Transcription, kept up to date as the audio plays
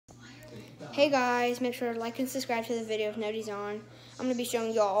Hey guys, make sure to like and subscribe to the video if nobody's on. I'm going to be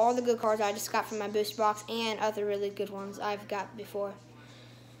showing y'all all the good cards I just got from my booster box and other really good ones I've got before.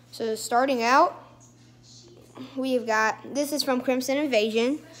 So starting out, we've got, this is from Crimson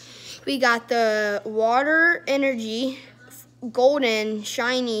Invasion. We got the Water Energy Golden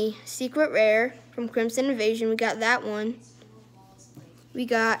Shiny Secret Rare from Crimson Invasion. We got that one. We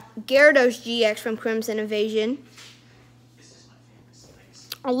got Gyarados GX from Crimson Invasion.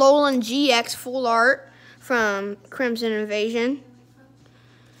 Alolan GX Full Art from Crimson Invasion.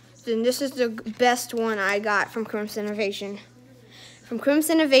 Then this is the best one I got from Crimson Invasion. From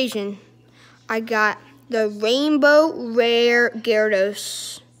Crimson Invasion, I got the Rainbow Rare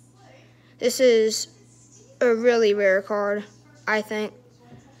Gyarados. This is a really rare card, I think.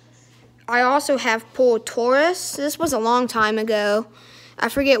 I also have Taurus. This was a long time ago. I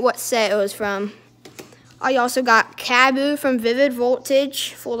forget what set it was from. I also got Kabu from Vivid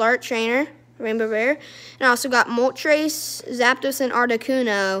Voltage, Full Art Trainer, Rainbow Rare. And I also got Moltres, Zapdos, and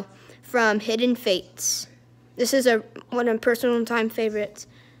Articuno from Hidden Fates. This is one of my personal time favorites.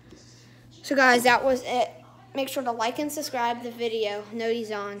 So guys, that was it. Make sure to like and subscribe the video.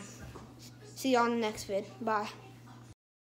 Noti's on. See you on the next vid. Bye.